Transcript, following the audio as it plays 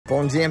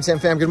Bon GMCM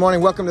fam, good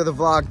morning. Welcome to the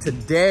vlog.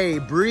 Today,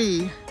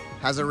 Bree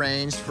has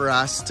arranged for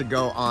us to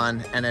go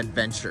on an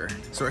adventure.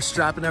 So we're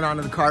strapping it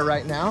onto the car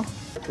right now.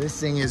 This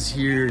thing is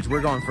huge. We're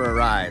going for a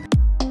ride.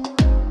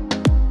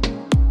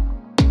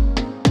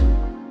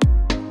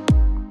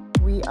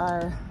 We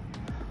are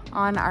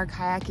on our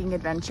kayaking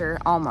adventure,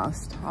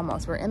 almost.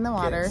 We're in the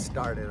water. Getting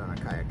started on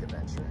a kayak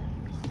adventure.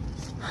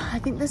 I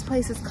think this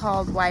place is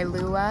called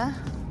Wailua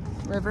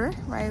River,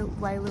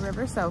 Wailua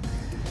River. So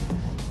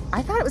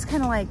I thought it was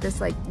kind of like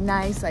this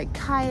nice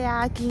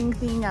kayaking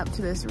thing up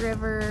to this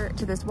river,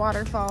 to this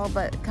waterfall,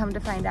 but come to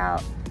find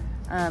out,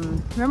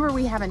 remember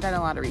we haven't done a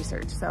lot of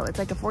research. So it's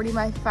like a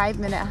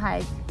 45-minute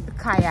hike,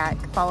 kayak,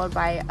 followed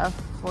by a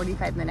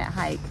 45-minute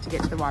hike to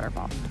get to the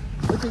waterfall,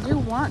 which we do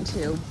want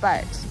to,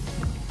 but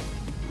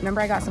remember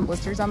I got some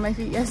blisters on my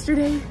feet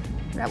yesterday?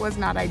 That was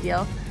not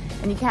ideal.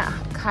 And you can't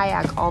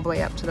kayak all the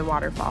way up to the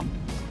waterfall.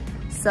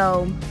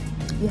 So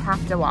you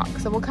have to walk.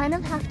 So we'll kind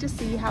of have to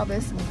see how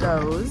this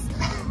goes.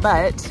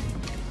 But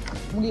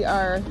we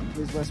are,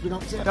 Please, Wes, we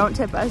don't tip. Don't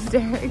tip us,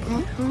 Derek.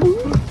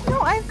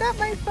 No, I've got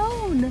my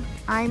phone.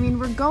 I mean,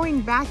 we're going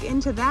back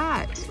into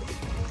that.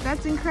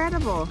 That's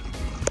incredible.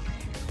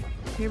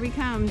 Here we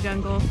come,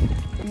 jungle.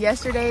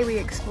 Yesterday we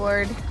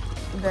explored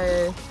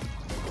the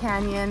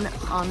canyon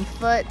on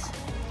foot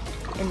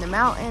in the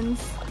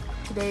mountains.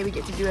 Today we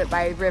get to do it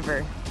by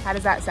river. How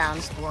does that sound?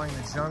 Exploring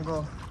the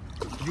jungle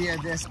via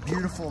this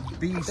beautiful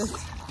beast.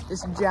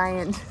 This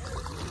giant.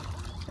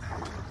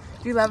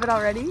 Do you love it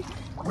already?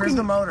 Where's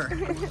the motor?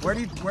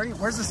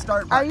 Where's the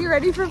start button? Are you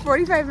ready for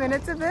 45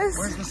 minutes of this?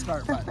 Where's the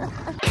start button?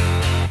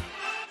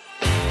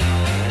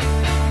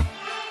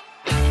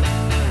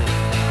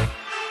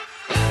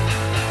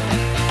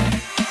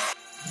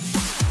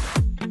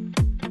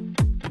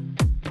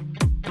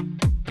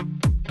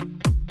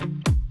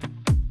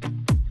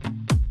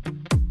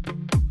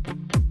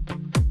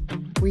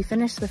 We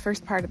finished the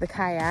first part of the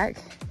kayak.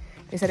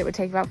 They said it would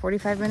take about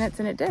 45 minutes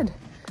and it did.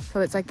 So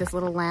it's like this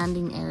little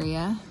landing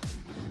area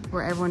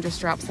where everyone just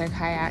drops their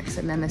kayaks,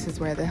 and then this is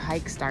where the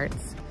hike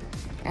starts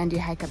and you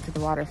hike up to the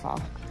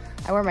waterfall.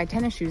 I wore my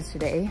tennis shoes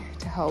today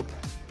to help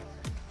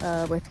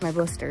with my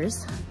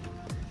blisters,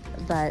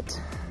 but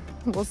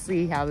we'll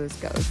see how this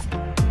goes.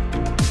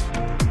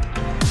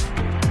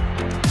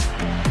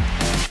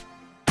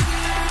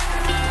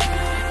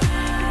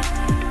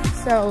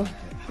 So,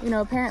 you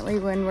know, apparently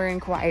when we're in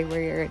Kauai,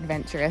 we're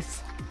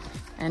adventurous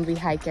and we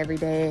hike every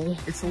day.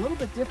 It's a little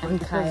bit different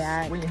because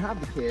kayak. when you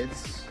have the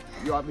kids,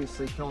 you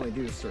obviously can only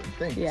do certain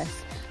things. Yes.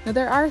 Now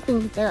there are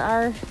things,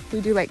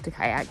 we do like to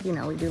kayak, you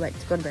know, we do like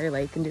to go to Bear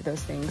Lake and do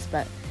those things,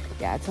 but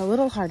yeah, it's a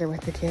little harder with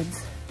the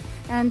kids.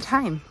 And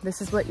time,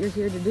 this is what you're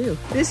here to do.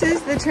 This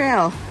is the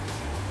trail.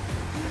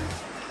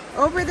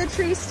 Over the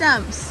tree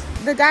stumps.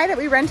 The guy that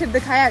we rented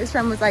the kayaks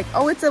from was like,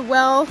 oh, it's a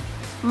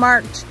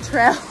well-marked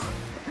trail.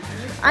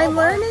 I'm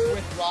learning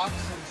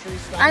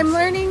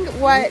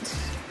what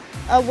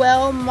a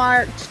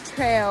well-marked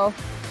trail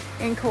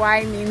in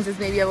Kauai means is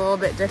maybe a little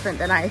bit different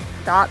than I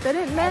thought that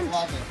it meant. I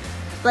love it.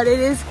 But it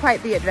is quite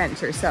the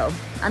adventure, so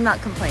I'm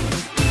not complaining.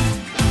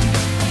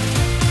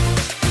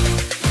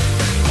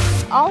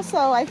 Also,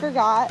 I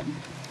forgot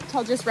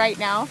till just right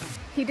now,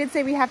 he did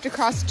say we have to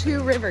cross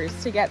 2 rivers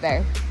to get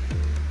there.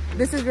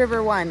 This is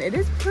River 1. It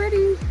is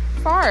pretty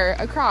far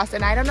across,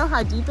 and I don't know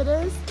how deep it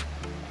is.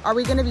 Are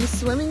we gonna be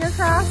swimming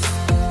across?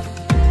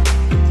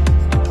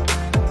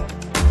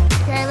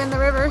 Okay, I'm in the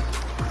river.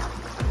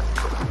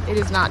 It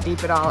is not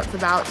deep at all. It's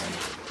about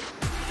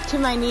to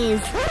my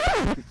knees.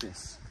 Look at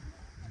this.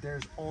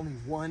 There's only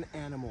one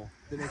animal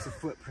that makes a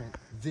footprint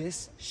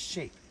this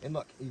shape. And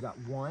look, you got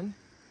 1,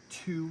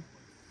 2,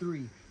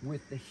 3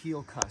 with the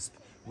heel cusp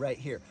right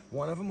here.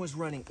 One of them was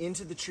running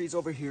into the trees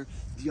over here.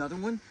 The other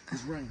one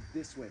was running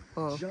this way.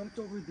 Oh. Jumped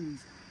over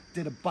these,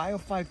 did a Bio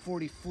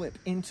 540 flip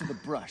into the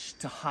brush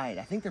to hide.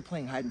 I think they're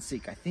playing hide and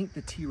seek. I think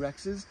the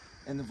T-Rexes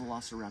and the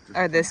Velociraptors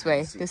Are this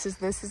way. This is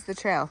the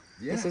trail.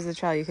 Yeah. This is the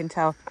trail, you can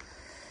tell.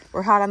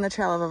 We're hot on the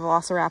trail of a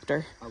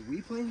Velociraptor. Are we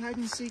playing hide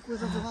and seek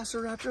with the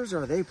Velociraptors,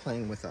 or are they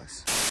playing with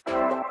us?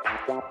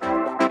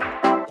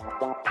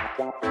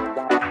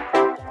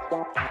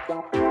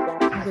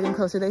 I'm getting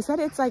closer. They said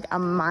it's like a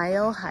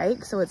mile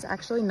hike, so it's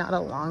actually not a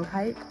long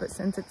hike, but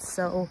since it's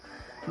so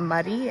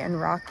muddy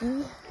and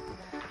rocky,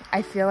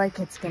 I feel like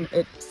it's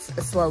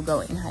a slow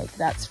going hike,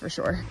 that's for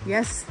sure.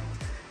 Yes,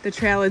 the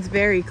trail is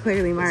very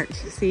clearly marked.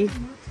 See,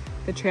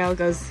 the trail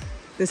goes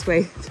this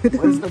way.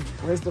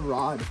 Where's the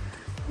rod?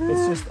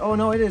 It's just, oh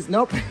no, it is.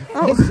 Nope.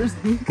 Oh, it's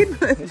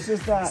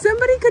just that.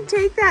 Somebody could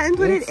take that and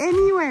put it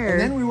anywhere. And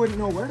then we wouldn't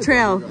know where to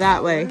Trail go.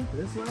 that way.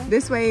 This way?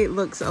 This way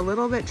looks a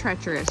little bit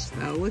treacherous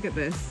though. Look at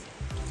this.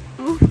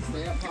 Oh.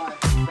 Stay up high.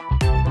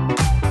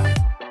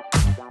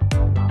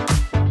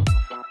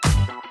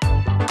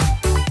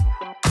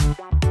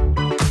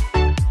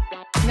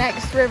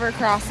 Next river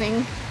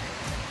crossing.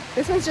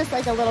 This one's just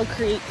like a little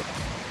creek,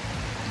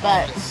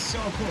 but it's so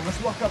cool. Let's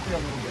walk up here a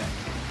little bit.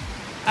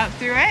 Up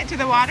through it to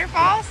the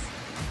waterfalls.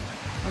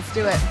 Let's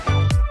do it.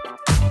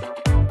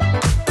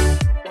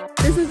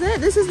 this is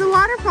it. This is the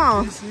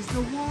waterfall. This is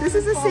the waterfall. This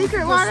is a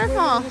secret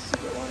waterfall.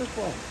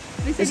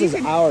 This is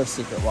our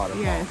secret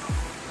waterfall. Yes.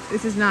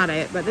 This is not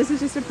it, but this is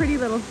just a pretty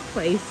little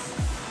place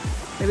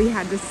that we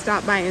had to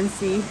stop by and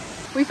see.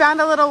 We found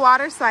a little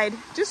water slide.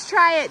 Just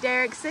try it,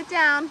 Derek. Sit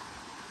down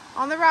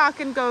on the rock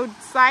and go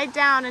slide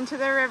down into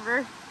the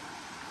river.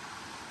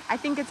 I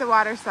think it's a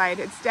water slide.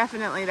 It's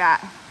definitely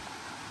that.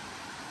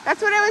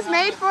 That's what it was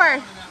made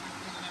for.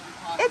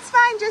 It's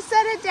fine, just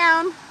set it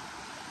down.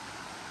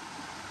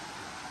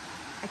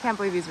 I can't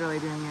believe he's really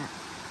doing it.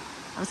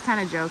 I was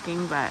kind of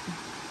joking, but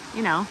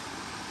you know,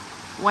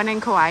 one in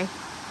Kauai.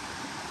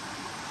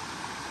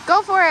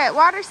 Go for it,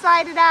 water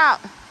slide it out.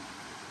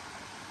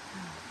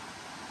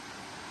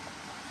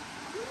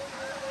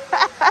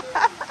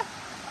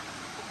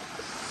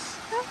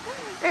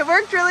 It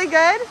worked really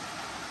good.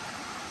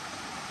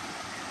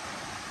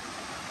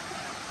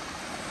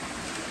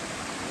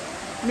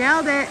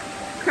 Nailed it,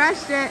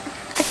 crushed it.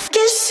 I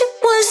guess it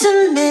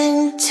wasn't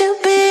meant to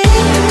be.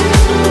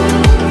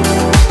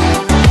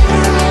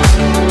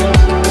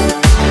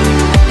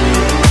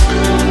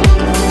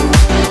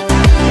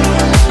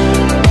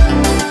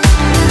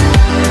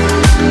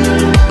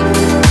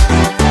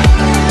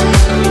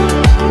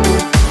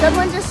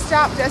 Someone just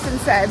stopped us and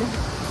said,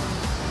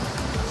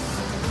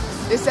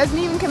 this doesn't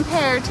even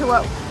compare to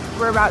what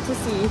we're about to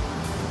see.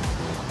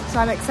 So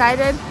I'm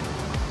excited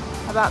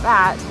about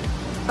that.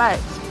 But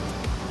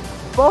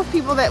both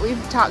people that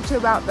we've talked to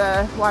about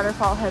the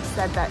waterfall have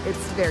said that it's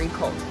very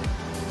cold.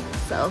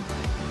 So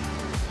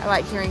I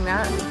like hearing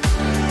that.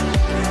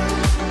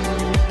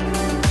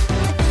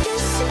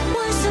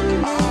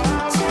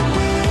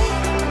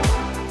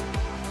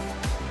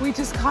 We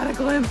just caught a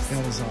glimpse.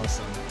 That was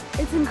awesome.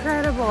 It's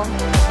incredible.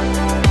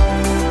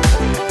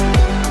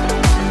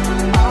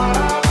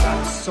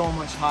 That's so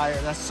much higher.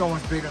 That's so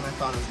much bigger than I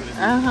thought it was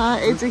gonna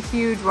be. It's a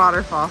huge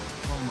waterfall.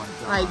 Oh my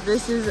god. Like,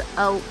 this is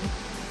a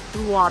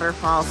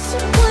waterfall.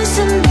 It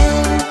wasn't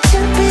meant to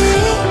be.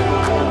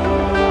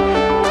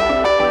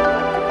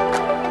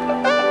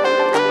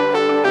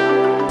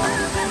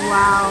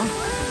 Wow.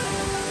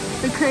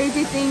 The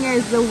crazy thing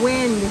is the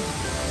wind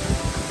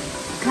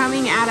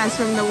coming at us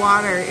from the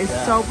water is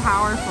so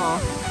powerful.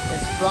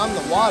 It's from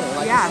the water.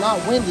 Like, Yeah. it's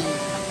not windy.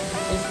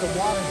 It's the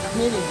water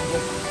hitting,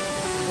 just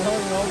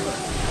blowing over.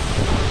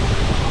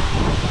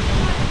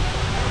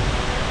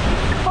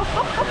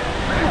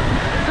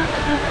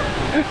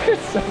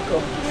 It's so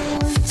cool.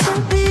 To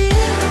be.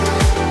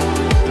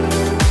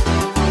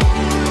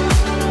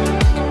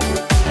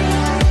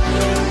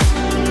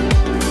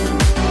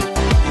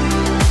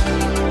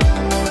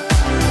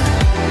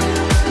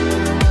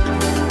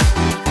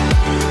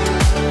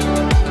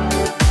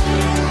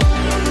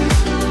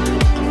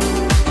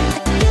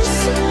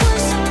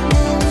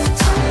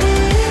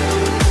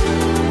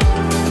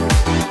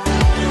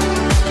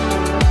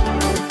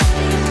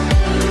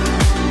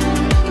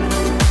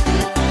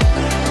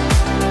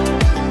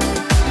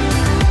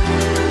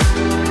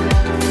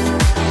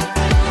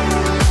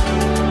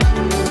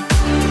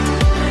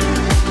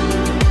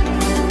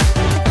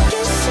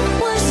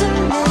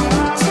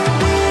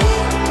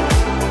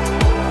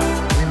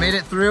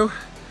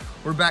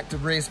 We're back to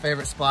Ray's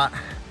favorite spot.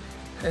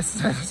 It's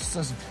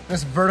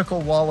this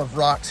vertical wall of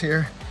rocks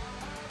here.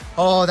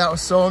 Oh, that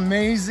was so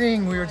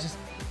amazing. We were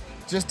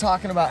just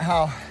talking about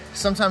how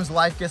sometimes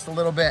life gets a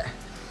little bit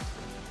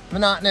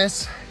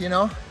monotonous, you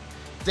know?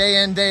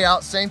 Day in, day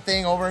out, same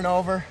thing over and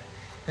over.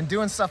 And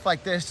doing stuff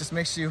like this just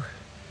makes you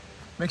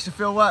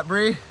feel what,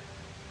 Bree?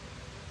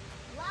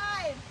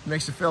 Alive.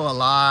 Makes you feel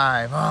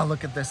alive. Oh,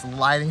 look at this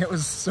lighting. It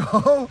was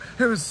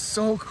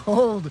so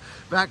cold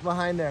back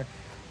behind there.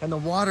 And the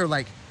water,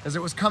 like, as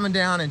it was coming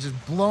down and just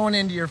blowing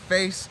into your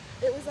face.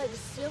 It was like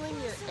filling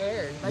your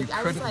air. Like, You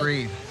couldn't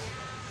breathe.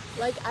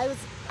 Like, I was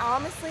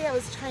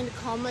trying to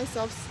calm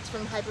myself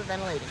from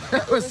hyperventilating.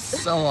 That was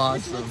so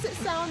awesome. Which makes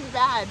it sound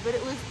bad, but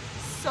it was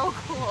so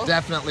cool.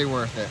 Definitely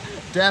worth it.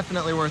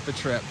 Definitely worth the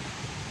trip.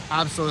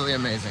 Absolutely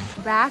amazing.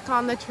 Back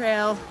on the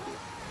trail,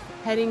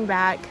 heading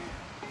back.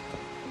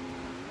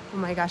 Oh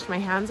my gosh, my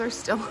hands are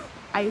still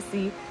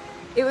icy.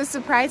 It was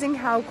surprising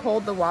how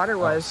cold the water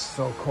was.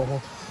 So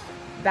cold.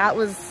 That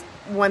was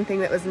one thing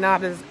that was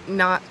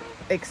not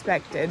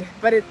expected,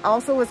 but it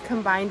also was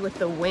combined with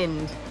the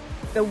wind.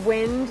 The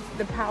wind,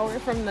 the power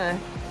from the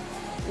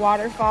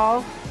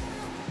waterfall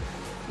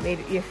made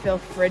you feel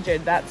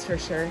frigid, that's for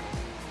sure.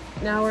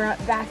 Now we're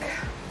back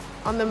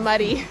on the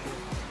muddy,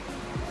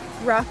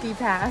 rocky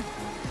path.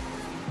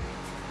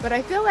 But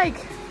I feel like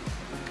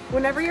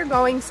whenever you're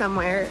going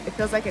somewhere, it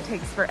feels like it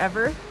takes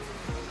forever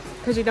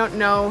because you don't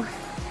know.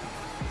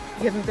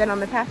 You haven't been on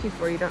the path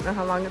before. You don't know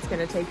how long it's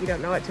going to take. You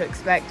don't know what to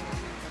expect.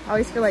 I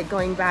always feel like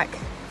going back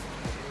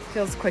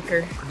feels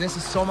quicker. This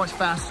is so much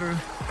faster.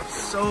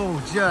 So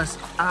just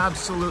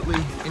absolutely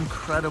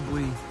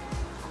incredibly.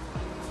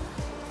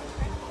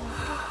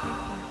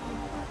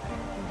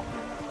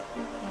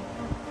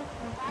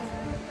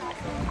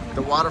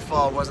 The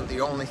waterfall wasn't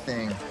the only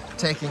thing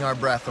taking our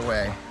breath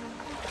away.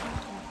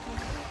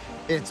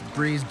 It's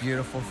Bree's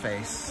beautiful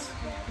face.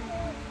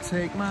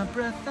 Take my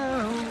breath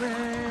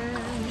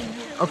away.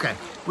 Okay,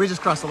 we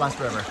just crossed the last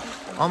river.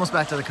 Almost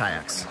back to the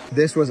kayaks.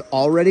 This was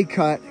already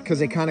cut because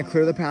they kind of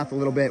clear the path a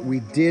little bit.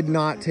 We did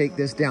not take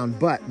this down,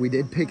 but we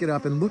did pick it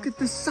up, and look at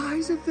the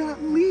size of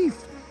that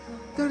leaf.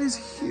 That is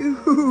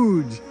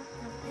huge.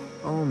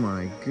 Oh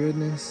my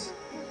goodness.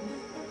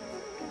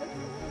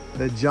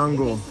 The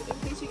jungle.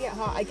 In case you get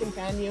hot, I can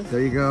fan you.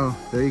 There you go.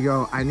 There you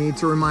go. I need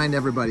to remind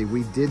everybody,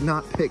 we did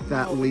not pick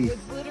that leaf.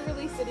 It's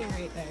literally sitting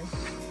right there.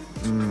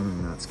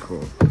 That's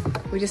cool.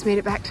 We just made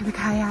it back to the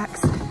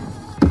kayaks.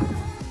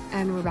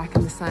 And we're back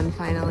in the sun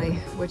finally,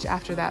 which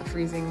after that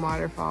freezing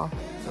waterfall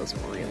feels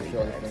really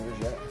good.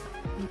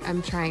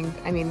 I'm trying,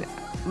 I mean,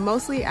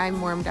 mostly I'm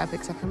warmed up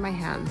except for my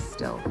hands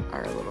still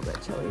are a little bit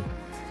chilly.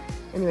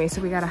 Anyway,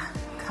 so we got a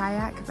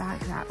kayak back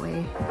that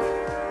way.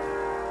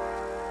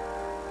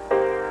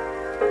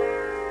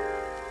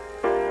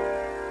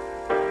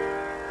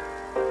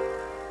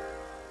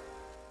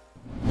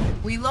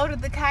 We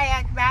loaded the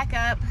kayak back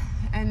up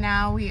and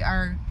now we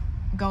are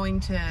going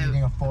to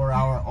eating a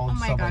 4-hour-old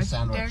Subway Subway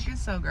sandwich. Derek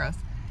is so gross.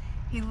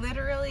 He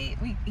literally,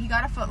 he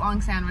got a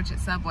foot-long sandwich at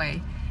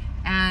Subway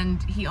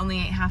and he only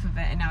ate half of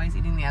it and now he's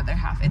eating the other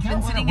half. It's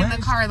been sitting in the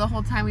car the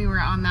whole time we were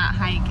on that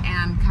hike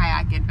and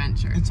kayak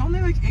adventure. It's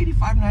only like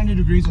 85, 90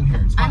 degrees in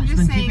here. It's fine. I'm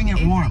just saying, keeping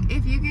it warm.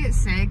 If you get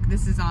sick,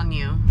 this is on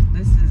you.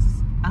 This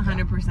is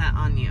 100%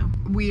 on you.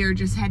 We are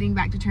just heading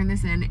back to turn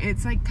this in.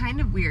 It's like kind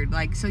of weird.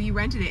 Like, so you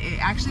rented it. It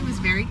actually was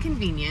very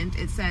convenient.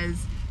 It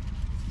says,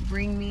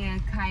 bring me a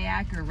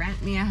kayak or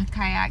rent me a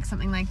kayak,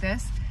 something like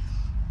this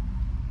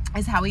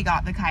is how we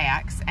got the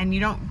kayaks. And you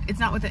don't, it's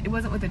not with it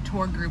wasn't with a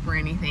tour group or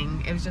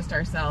anything. It was just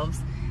ourselves.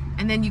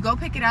 And then you go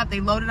pick it up,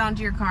 they load it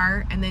onto your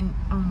car, and then,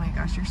 oh my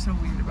gosh, you're so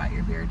weird about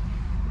your beard.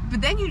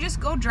 But then you just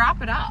go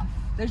drop it off.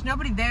 There's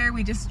nobody there,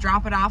 we just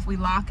drop it off, we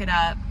lock it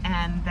up,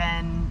 and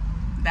then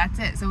that's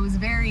it. So it was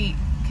very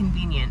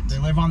convenient. They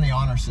live on the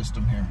honor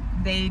system here.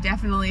 They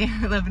definitely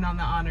are living on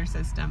the honor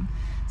system.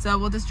 So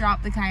we'll just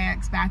drop the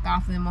kayaks back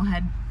off and then we'll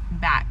head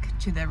back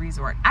to the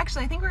resort.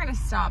 Actually, I think we're gonna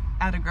stop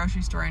at a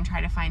grocery store and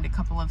try to find a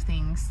couple of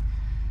things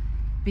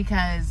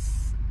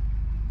because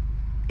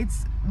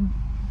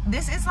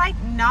this is like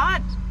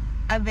not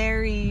a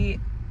very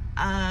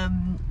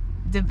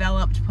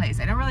developed place.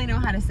 I don't really know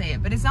how to say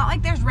it, but it's not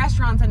like there's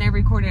restaurants on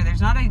every corner.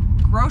 There's not a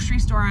grocery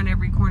store on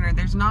every corner.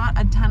 There's not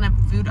a ton of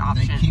food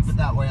options. They keep it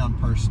that way on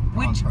purpose.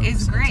 Which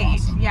is great.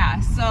 Awesome. Yeah,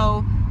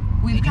 so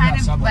we've kind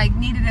of like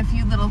needed a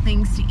few little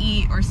things to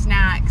eat or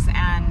snacks,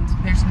 and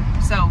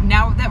so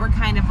now that we're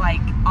kind of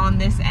like on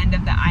this end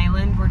of the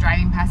island, we're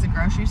driving past a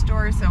grocery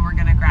store, so we're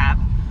gonna grab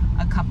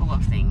a couple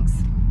of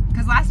things.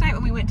 Because last night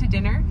when we went to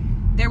dinner,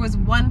 there was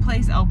one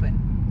place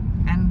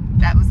open,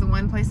 and that was the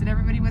one place that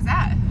everybody was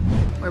at.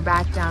 We're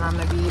back down on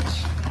the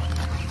beach,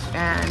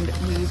 and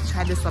we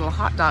tried this little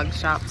hot dog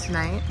shop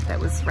tonight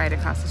that was right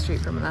across the street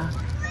from the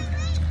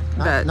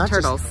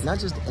turtles. Not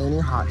just any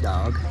hot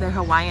dog. They're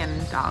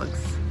Hawaiian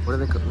dogs. What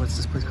are they? What's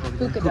this place called?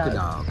 Hookah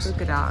dogs.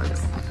 Hookah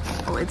dogs.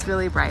 Oh, it's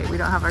really bright. We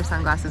don't have our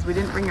sunglasses. We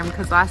didn't bring them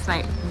because last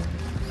night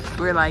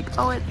we were like,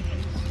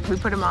 we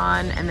put them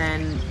on and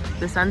then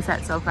the sun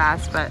set so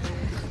fast, but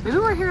maybe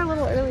we're here a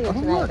little earlier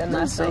tonight than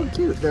last night. They're so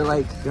cute.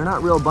 They're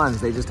not real buns.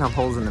 They just have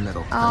holes in the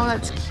middle. Oh,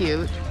 that's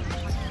cute.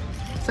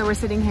 So we're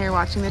sitting here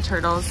watching the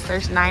turtles.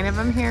 There's 9 of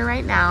them here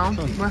right now.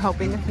 We're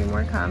hoping a few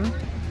more come.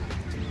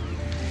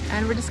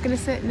 And we're just gonna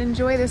sit and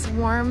enjoy this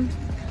warm.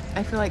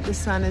 I feel like the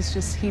sun is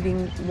just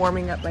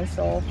warming up my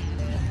soul.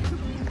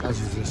 As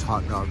is this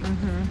hot dog.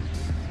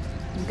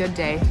 Good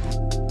day.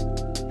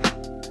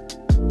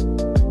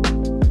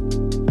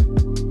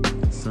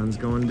 Sun's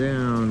going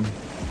down.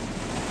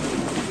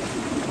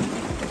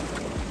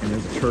 And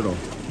there's a turtle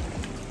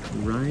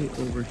right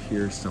over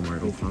here somewhere.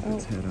 It'll pop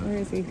its head up. Where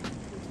is he?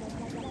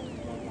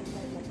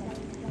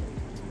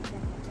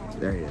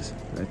 There he is,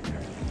 right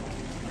there.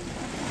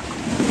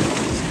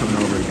 He's coming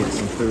over to get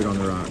some food on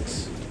the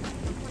rocks.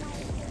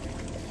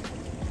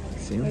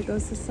 See him? There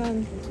goes the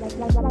sun.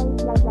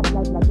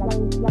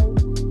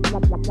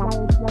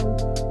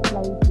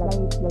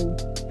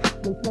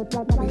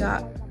 We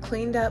got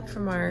cleaned up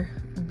from our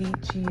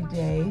beachy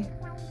day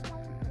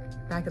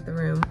back at the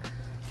room.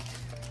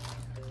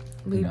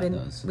 We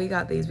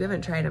got these. We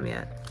haven't tried them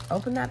yet.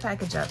 Open that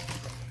package up.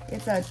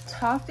 It's a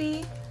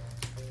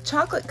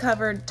chocolate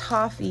covered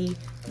toffee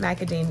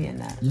macadamia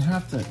nut. You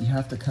have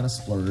to kind of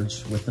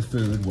splurge with the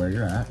food where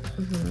you're at.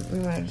 We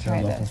wanted to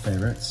try local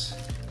favorites.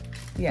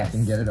 Yes. I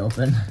can get it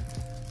open.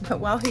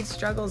 But while he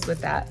struggles with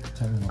that,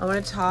 I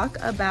want to talk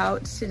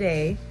about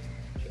today.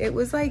 It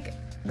was like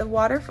the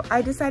waterfall.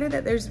 I decided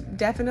that there's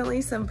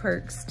definitely some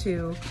perks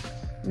to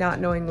not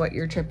knowing what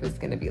your trip is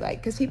going to be like,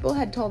 because people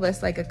had told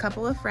us, like a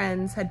couple of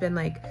friends had been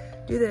like,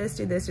 do this,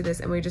 do this, do this,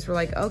 and we just were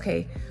like,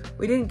 okay.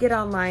 We didn't get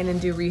online and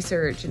do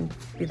research and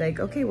be like,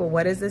 okay, well,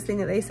 what is this thing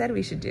that they said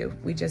we should do?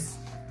 We just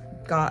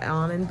got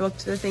on and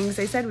booked the things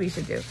they said we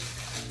should do.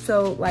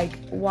 So like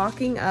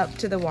walking up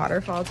to the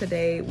waterfall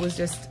today was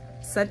just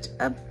such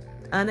a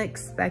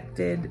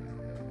unexpected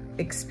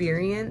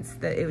experience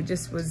that it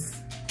just was,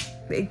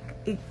 it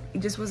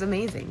just was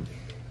amazing.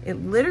 It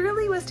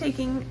literally was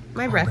taking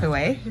my breath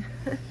away.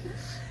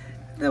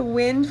 the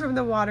wind from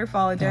the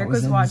waterfall. Derek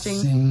was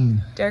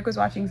watching. Derek was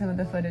watching some of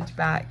the footage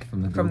back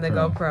from the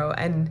GoPro,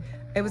 and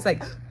it was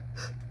like.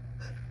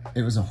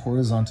 It was a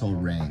horizontal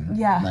rain.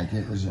 Yeah. Like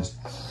it was just.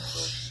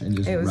 And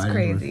just it was right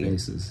crazy. Over our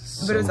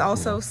faces. But it was So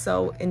also cool.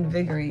 so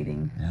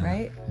invigorating,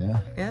 right? Yeah.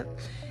 Yep.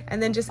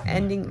 And then just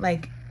ending,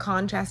 like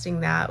contrasting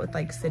that with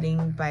like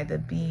sitting by the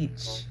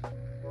beach,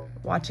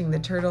 watching the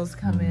turtles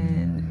come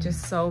in,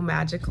 just so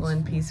magical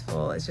and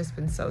peaceful. It's just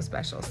been so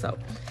special. So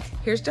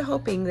here's to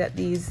hoping that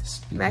these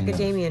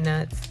macadamia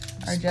nuts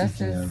are just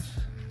as,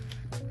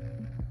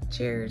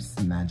 cheers,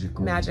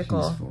 magical.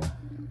 Peaceful.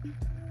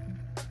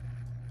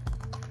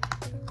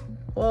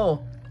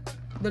 Whoa,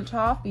 the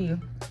toffee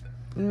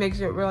makes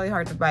it really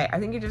hard to bite. I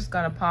think you just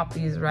gotta pop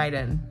these right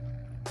in.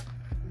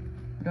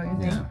 Don't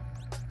you think?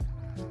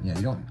 Yeah,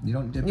 you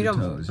don't dip your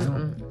toes.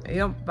 You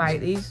don't bite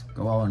these.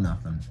 Go all or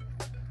nothing.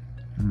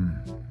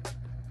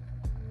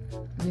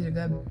 These are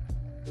good.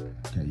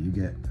 Okay, you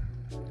get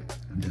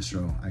this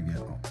row, I get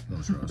all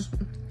those rows.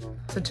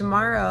 So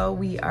tomorrow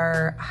we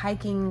are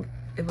hiking.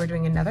 We're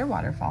doing another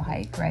waterfall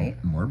hike,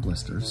 right? More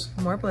blisters.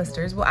 More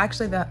blisters. Well,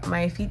 actually,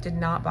 my feet did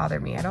not bother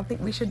me. I don't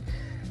think we should.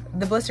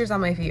 The blisters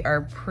on my feet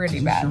are pretty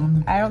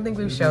bad. I don't think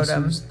we've showed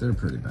them. They're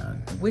pretty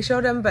bad. We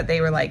showed them, but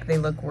they were like, they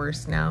look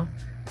worse now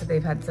that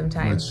they've had some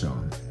time. Let's show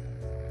them.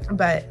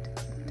 But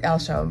I'll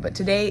show them. But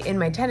today in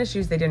my tennis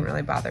shoes, they didn't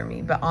really bother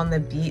me. But on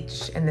the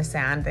beach and the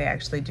sand, they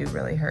actually do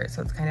really hurt.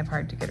 So it's kind of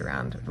hard to get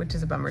around, which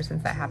is a bummer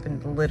since that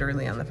happened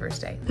literally on the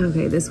first day.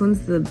 Okay, this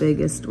one's the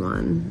biggest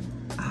one.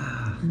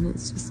 And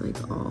it's just like,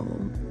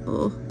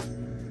 oh.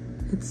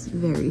 It's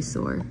very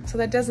sore. So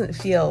that doesn't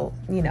feel,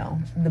 you know,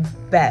 the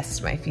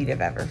best my feet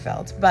have ever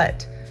felt,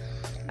 but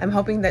I'm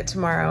hoping that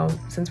tomorrow,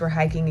 since we're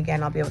hiking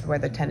again, I'll be able to wear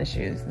the tennis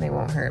shoes and they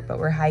won't hurt, but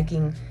we're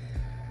hiking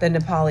the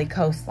Nepali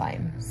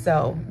coastline.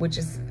 So, which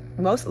is,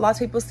 lots of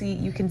people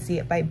you can see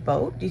it by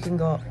boat, you can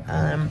go,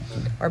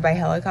 or by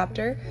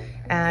helicopter.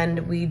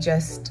 And we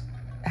just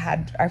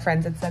our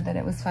friends had said that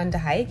it was fun to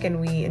hike and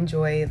we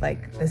enjoy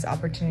like this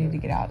opportunity to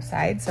get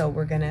outside. So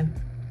we're gonna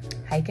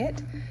hike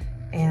it.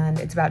 And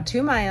it's about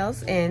 2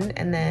 miles in,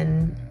 and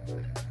then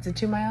it's a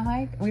 2-mile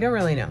hike. We don't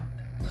really know.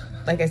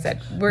 Like I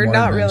said, we're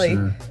not really.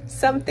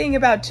 Something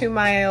about 2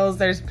 miles.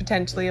 There's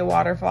potentially a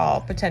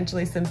waterfall,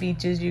 potentially some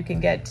beaches you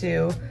can get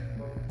to.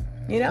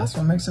 You know, that's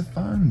what makes it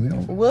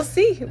fun. We'll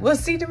see. We'll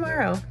see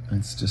tomorrow.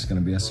 It's just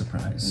gonna be a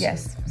surprise.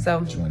 Yes. So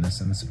join us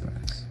in the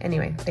surprise.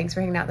 Anyway, thanks for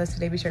hanging out with us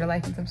today. Be sure to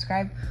like and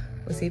subscribe.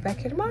 We'll see you back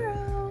here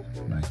tomorrow.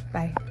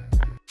 Bye. Bye.